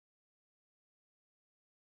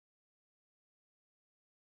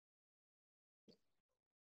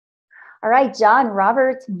All right, Jon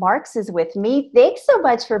Robert Marks is with me. Thanks so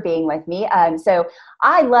much for being with me. So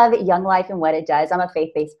I love Young Life and what it does. I'm a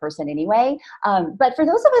faith-based person anyway. But for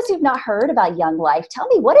those of us who've not heard about Young Life, tell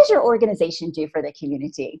me, what does your organization do for the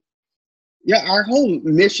community? Yeah, our whole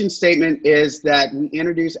mission statement is that we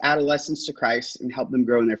introduce adolescents to Christ and help them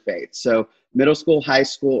grow in their faith. So middle school, high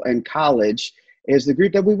school, and college is the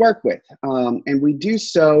group that we work with. And we do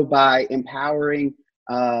so by empowering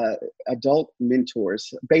adult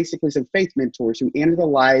mentors, basically some faith mentors who enter the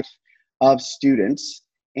life of students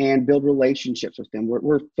and build relationships with them.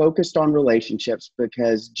 We're focused on relationships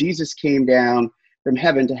because Jesus came down from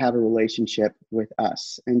heaven to have a relationship with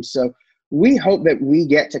us. And so we hope that we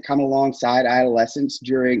get to come alongside adolescents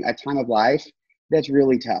during a time of life that's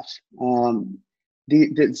really tough.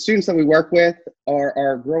 The students that we work with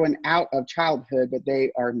are growing out of childhood, but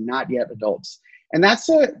they are not yet adults. And that's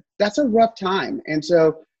a rough time. And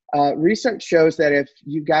so research shows that if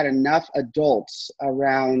you've got enough adults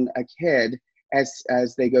around a kid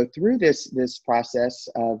as they go through this process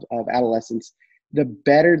of adolescence, the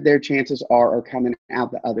better their chances are coming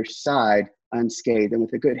out the other side unscathed and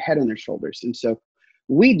with a good head on their shoulders. And so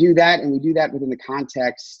we do that, and we do that within the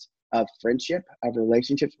context of friendship, of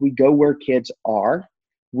relationships. We go where kids are.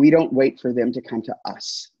 We don't wait for them to come to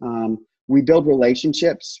us. We build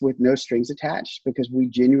relationships with no strings attached because we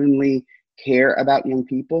genuinely care about young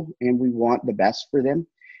people and we want the best for them.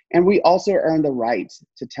 And we also earn the right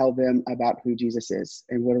to tell them about who Jesus is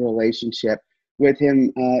and what a relationship with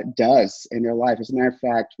him does in their life. As a matter of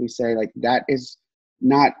fact, we say, like, that is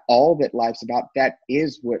not all that life's about. That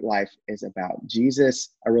is what life is about.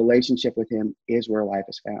 Jesus, a relationship with him, is where life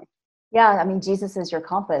is found. Yeah, I mean, Jesus is your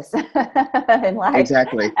compass in life.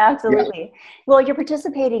 Exactly. Yeah. Absolutely. Well, you're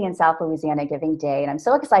participating in South Louisiana Giving Day, and I'm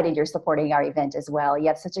so excited you're supporting our event as well. You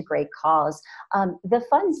have such a great cause. The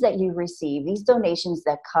funds that you receive, these donations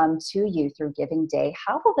that come to you through Giving Day,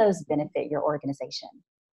 how will those benefit your organization?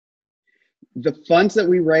 The funds that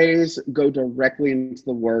we raise go directly into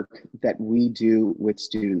the work that we do with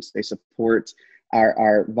students. They support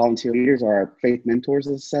our volunteer leaders, our faith mentors,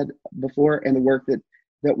 as I said before, and the work that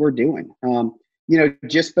we're doing.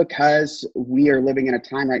 Just because we are living in a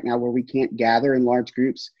time right now where we can't gather in large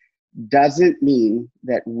groups doesn't mean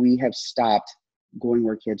that we have stopped going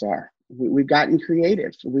where kids are. We've gotten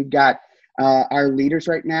creative. We've got our leaders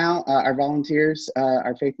right now, our volunteers,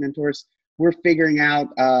 our faith mentors. We're figuring out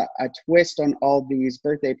a twist on all these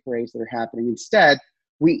birthday parades that are happening. Instead,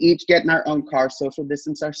 we each get in our own car, social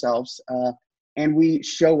distance ourselves, and we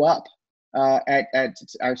show up at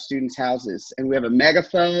our students' houses. And we have a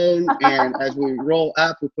megaphone, and as we roll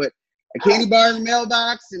up, we put a candy bar in the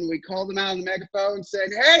mailbox, and we call them out on the megaphone saying,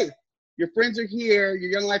 hey, your friends are here, your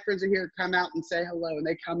Young Life friends are here, come out and say hello. And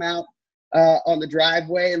they come out on the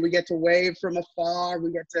driveway, and we get to wave from afar.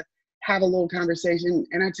 We get to have a little conversation.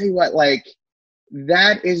 And I tell you what, like,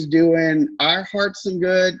 that is doing our hearts some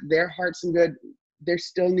good, their hearts some good. There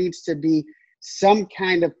still needs to be some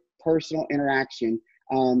kind of personal interaction.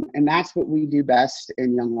 And that's what we do best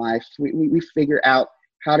in Young Life. We figure out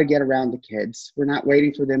how to get around the kids. We're not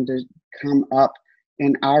waiting for them to come up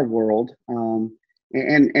in our world.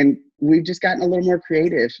 And we've just gotten a little more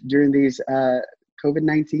creative during these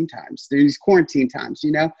COVID-19 times, these quarantine times,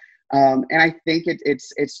 and I think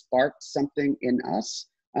it sparked something in us.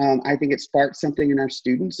 I think it sparked something in our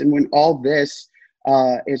students. And when all this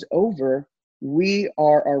is over, we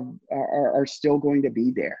are still going to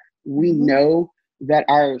be there. We know that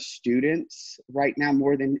our students right now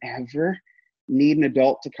more than ever need an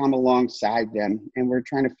adult to come alongside them. And we're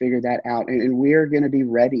trying to figure that out. And we're going to be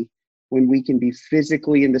ready when we can be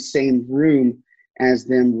physically in the same room as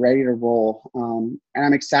them, ready to roll. And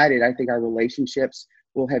I'm excited. I think our relationships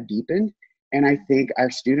will have deepened. And I think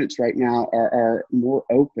our students right now are more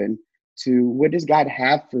open to, what does God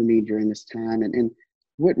have for me during this time? And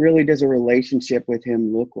what really does a relationship with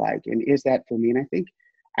him look like? And is that for me? And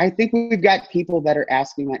I think we've got people that are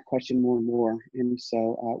asking that question more and more. And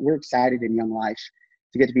so we're excited in Young Life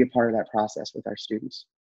to get to be a part of that process with our students.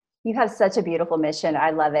 You have such a beautiful mission.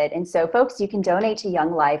 I love it. And so, folks, you can donate to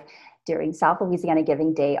Young Life during South Louisiana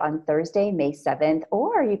Giving Day on Thursday, May 7th,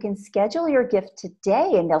 or you can schedule your gift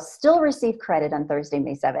today and they'll still receive credit on Thursday,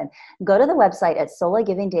 May 7th. Go to the website at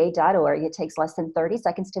solagivingday.org. It takes less than 30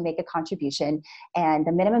 seconds to make a contribution, and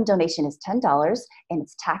the minimum donation is $10 and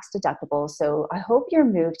it's tax deductible. So I hope you're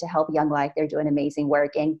moved to help Young Life. They're doing amazing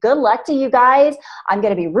work, and good luck to you guys. I'm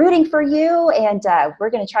going to be rooting for you, and we're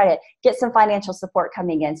going to try to get some financial support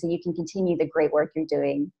coming in so you can continue the great work you're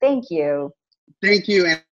doing. Thank you. Thank you.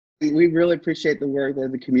 And we really appreciate the work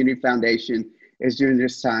that the Community Foundation is doing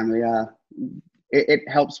this time. It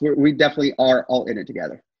helps. We definitely are all in it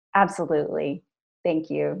together. Absolutely. Thank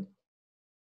you.